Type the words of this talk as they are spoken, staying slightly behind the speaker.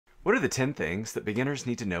What are the 10 things that beginners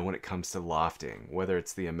need to know when it comes to lofting? Whether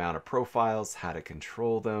it's the amount of profiles, how to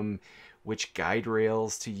control them, which guide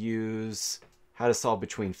rails to use, how to solve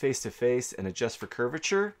between face-to-face and adjust for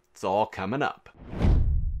curvature, it's all coming up.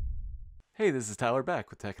 Hey, this is Tyler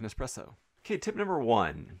Beck with Tech and Espresso. Okay, tip number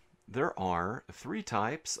 1. There are 3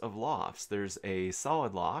 types of lofts. There's a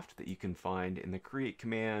solid loft that you can find in the create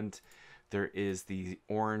command. There is the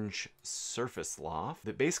orange surface loft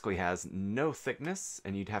that basically has no thickness,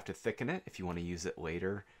 and you'd have to thicken it if you want to use it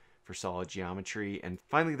later for solid geometry. And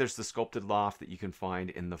finally, there's the sculpted loft that you can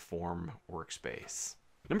find in the form workspace.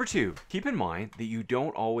 Number 2, keep in mind that you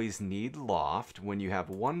don't always need loft when you have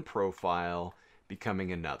one profile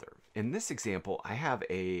becoming another. In this example, I have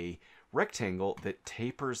a rectangle that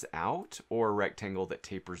tapers out or a rectangle that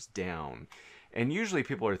tapers down. And usually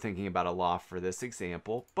people are thinking about a loft for this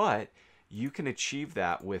example, but you can achieve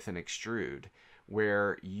that with an extrude,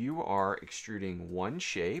 where you are extruding one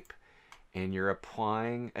shape and you're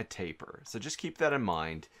applying a taper. So just keep that in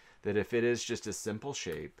mind, that if it is just a simple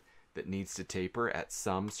shape that needs to taper at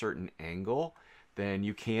some certain angle, then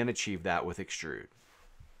you can achieve that with extrude.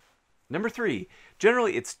 Number 3,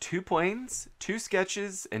 generally it's 2 planes, 2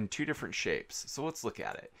 sketches, and 2 different shapes. So let's look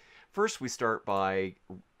at it. First, we start by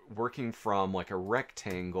working from like a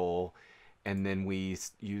rectangle, and then we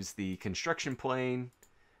use the construction plane,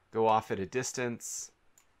 go off at a distance,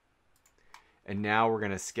 and now we're going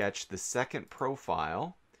to sketch the second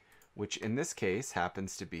profile, which in this case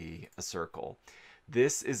happens to be a circle.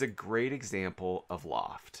 This is a great example of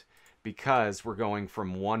loft because we're going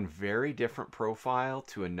from one very different profile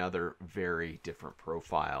to another very different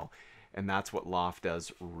profile, and that's what loft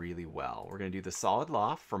does really well. We're going to do the solid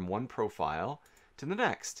loft from one profile to the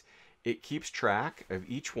next. It keeps track of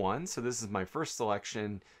each one. So this is my first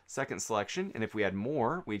selection, second selection, and if we had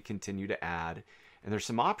more, we'd continue to add. And there's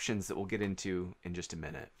some options that we'll get into in just a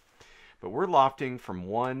minute. But we're lofting from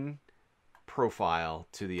one profile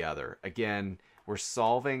to the other. Again, we're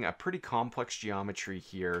solving a pretty complex geometry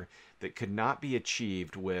here that could not be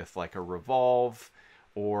achieved with like a revolve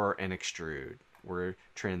or an extrude. We're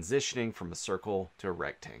transitioning from a circle to a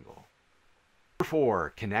rectangle. Number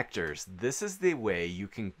 4, connectors. This is the way you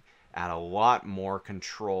can add a lot more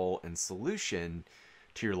control and solution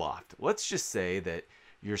to your loft. Let's just say that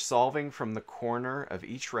you're solving from the corner of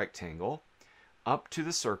each rectangle up to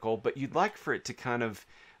the circle, but you'd like for it to kind of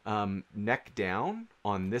neck down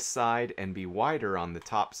on this side and be wider on the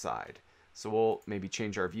top side. So we'll maybe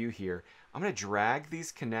change our view here. I'm going to drag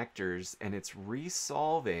these connectors, and it's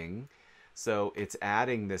resolving, so it's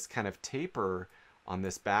adding this kind of taper on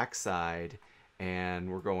this back side, and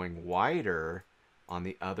we're going wider on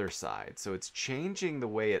the other side. So it's changing the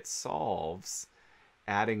way it solves,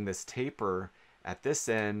 adding this taper at this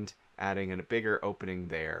end, adding a bigger opening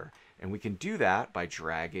there. And we can do that by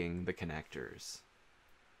dragging the connectors.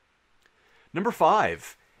 Number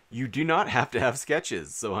 5, you do not have to have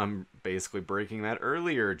sketches. So I'm basically breaking that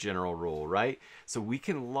earlier general rule, right? So we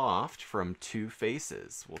can loft from 2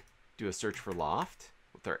 faces. We'll do a search for loft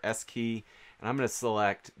with our S key, and I'm going to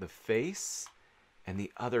select the face and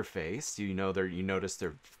the other face. You notice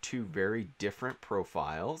they're 2 very different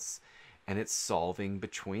profiles, and it's solving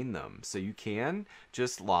between them. So you can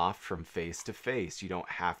just loft from face to face. You don't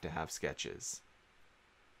have to have sketches.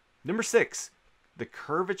 Number 6, the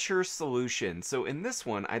curvature solution. So in this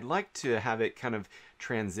one, I'd like to have it kind of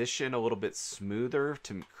transition a little bit smoother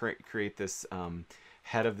to create this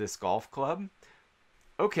head of this golf club.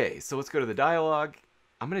 Okay, so let's go to the dialog.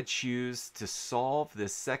 I'm going to choose to solve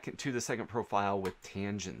this the second profile with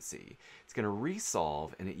tangency. It's going to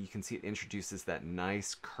resolve, and you can see it introduces that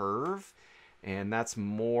nice curve, and that's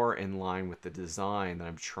more in line with the design that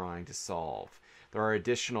I'm trying to solve. There are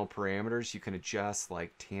additional parameters you can adjust,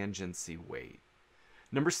 like tangency weight.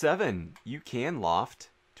 Number 7, you can loft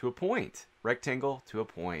to a point, rectangle to a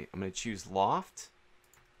point. I'm going to choose loft.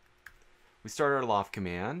 We start our loft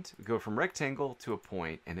command, we go from rectangle to a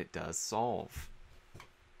point, and it does solve.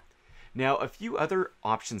 Now, a few other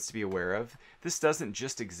options to be aware of. This doesn't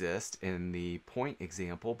just exist in the point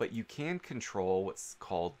example, but you can control what's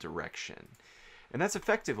called direction. And that's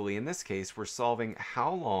effectively, in this case, we're solving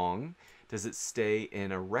how long does it stay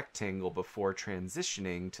in a rectangle before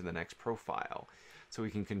transitioning to the next profile. So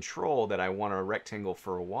we can control that I want a rectangle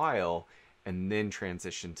for a while and then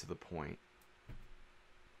transition to the point.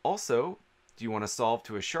 Also, do you want to solve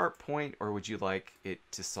to a sharp point, or would you like it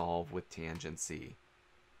to solve with tangency?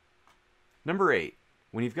 Number 8,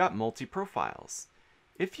 when you've got multi-profiles.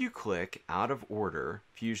 If you click out of order,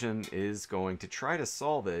 Fusion is going to try to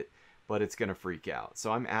solve it, but it's going to freak out.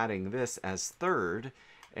 So I'm adding this as third,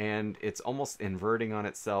 and it's almost inverting on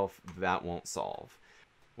itself. That won't solve.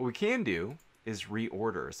 What we can do is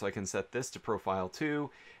reorder. So I can set this to profile 2,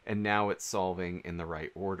 and now it's solving in the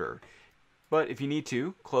right order. But if you need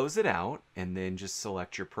to, close it out and then just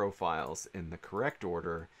select your profiles in the correct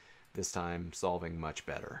order, this time solving much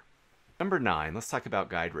better. Number 9, let's talk about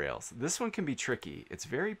guide rails. This one can be tricky. It's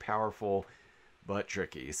very powerful, but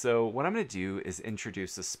tricky. So what I'm going to do is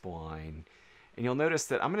introduce a spline. And you'll notice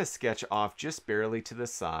that I'm going to sketch off just barely to the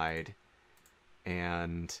side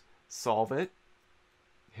and solve it.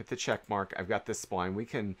 Hit the check mark. I've got this spline. We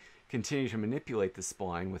can continue to manipulate the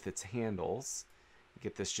spline with its handles.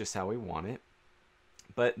 Get this just how we want it.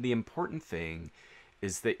 But the important thing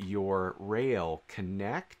is that your rail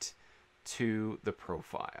connect to the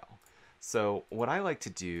profile. So what I like to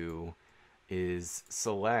do is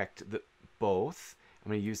select both.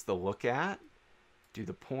 I'm going to use the look at, do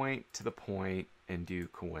the point to the point, and do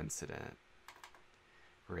coincident.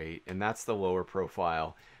 Great, and that's the lower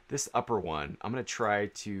profile. This upper one, I'm going to try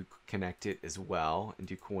to connect it as well and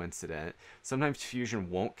do coincident. Sometimes Fusion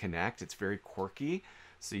won't connect. It's very quirky,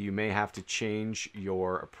 so you may have to change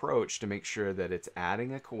your approach to make sure that it's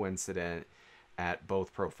adding a coincident at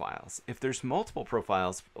both profiles. If there's multiple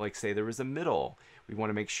profiles, like say there was a middle, we want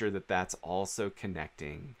to make sure that that's also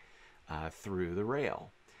connecting through the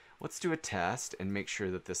rail. Let's do a test and make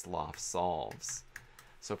sure that this loft solves.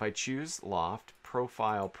 So if I choose loft,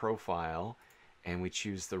 profile, profile, and we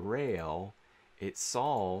choose the rail, it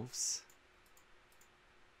solves.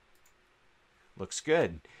 Looks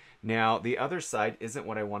good. Now the other side isn't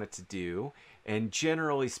what I want it to do, and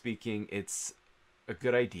generally speaking, it's a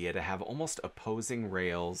good idea to have almost opposing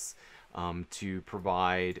rails to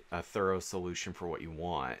provide a thorough solution for what you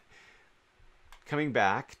want. Coming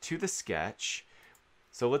back to the sketch,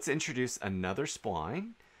 so let's introduce another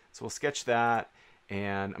spline. So we'll sketch that,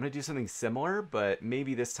 and I'm going to do something similar, but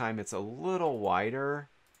maybe this time it's a little wider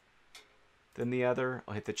than the other.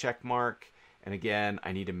 I'll hit the check mark, and again,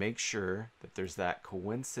 I need to make sure that there's that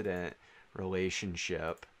coincident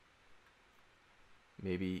relationship.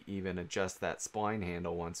 Maybe even adjust that spline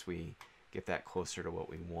handle once we get that closer to what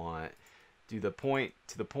we want. Do the point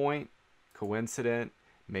to the point, coincident,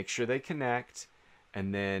 make sure they connect,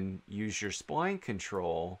 and then use your spline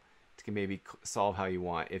control to maybe solve how you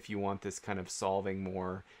want. If you want this kind of solving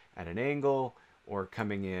more at an angle or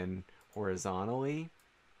coming in horizontally,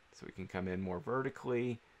 so we can come in more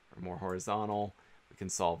vertically or more horizontal, we can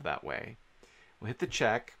solve that way. We'll hit the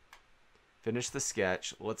check, finish the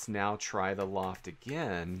sketch. Let's now try the loft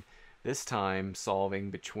again, this time solving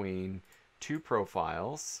between two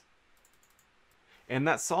profiles. And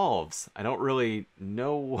that solves. I don't really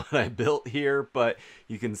know what I built here, but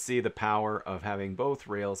you can see the power of having both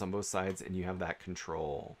rails on both sides, and you have that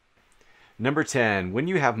control. Number 10, when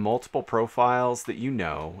you have multiple profiles that you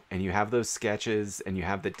know, and you have those sketches and you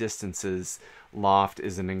have the distances, Loft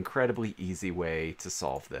is an incredibly easy way to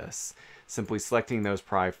solve this. Simply selecting those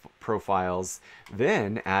profiles,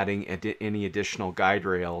 then adding any additional guide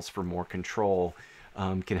rails for more control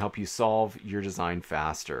can help you solve your design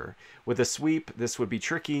faster. With a sweep, this would be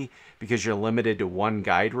tricky because you're limited to one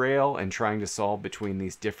guide rail, and trying to solve between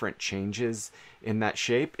these different changes in that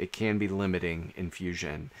shape, it can be limiting in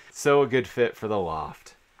Fusion. So a good fit for the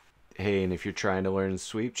loft. Hey, and if you're trying to learn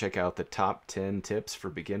sweep, check out the top 10 tips for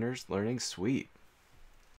beginners learning sweep.